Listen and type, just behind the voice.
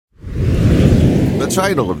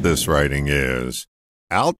title of this writing is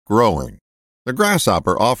Outgrowing. The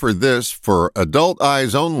Grasshopper offered this for adult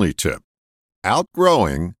eyes only tip.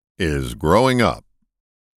 Outgrowing is growing up.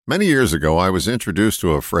 Many years ago, I was introduced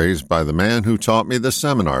to a phrase by the man who taught me the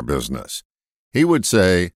seminar business. He would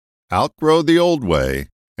say, outgrow the old way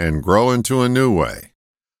and grow into a new way.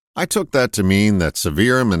 I took that to mean that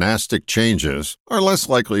severe monastic changes are less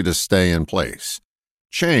likely to stay in place.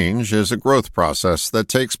 Change is a growth process that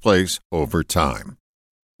takes place over time.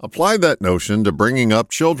 Apply that notion to bringing up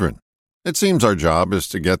children. It seems our job is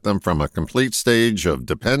to get them from a complete stage of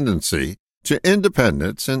dependency to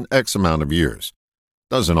independence in X amount of years.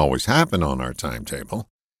 Doesn't always happen on our timetable.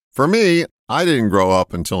 For me, I didn't grow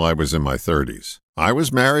up until I was in my 30s. I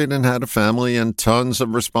was married and had a family and tons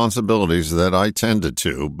of responsibilities that I tended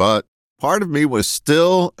to, but part of me was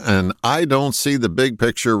still an I don't see the big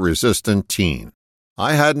picture resistant teen.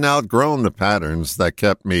 I hadn't outgrown the patterns that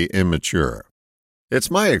kept me immature. It's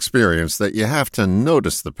my experience that you have to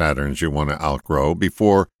notice the patterns you want to outgrow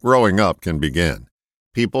before growing up can begin.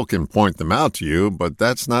 People can point them out to you, but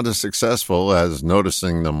that's not as successful as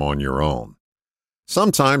noticing them on your own.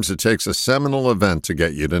 Sometimes it takes a seminal event to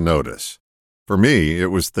get you to notice. For me, it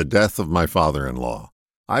was the death of my father-in-law.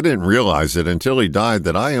 I didn't realize it until he died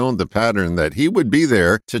that I owned the pattern that he would be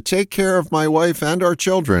there to take care of my wife and our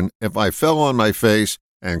children if I fell on my face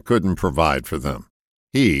and couldn't provide for them.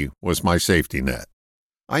 He was my safety net.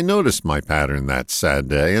 I noticed my pattern that sad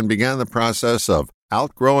day and began the process of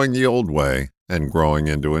outgrowing the old way and growing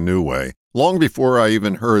into a new way, long before I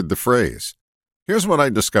even heard the phrase. Here's what I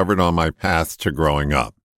discovered on my path to growing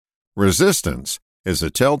up. Resistance is a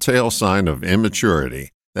telltale sign of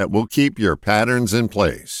immaturity that will keep your patterns in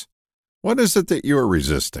place. What is it that you're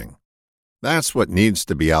resisting? That's what needs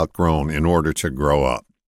to be outgrown in order to grow up.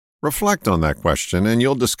 Reflect on that question and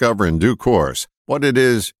you'll discover in due course what it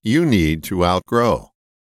is you need to outgrow.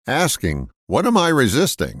 Asking, what am I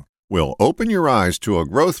resisting, will open your eyes to a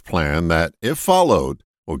growth plan that, if followed,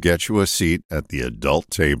 will get you a seat at the adult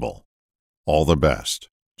table. All the best,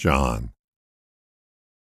 John.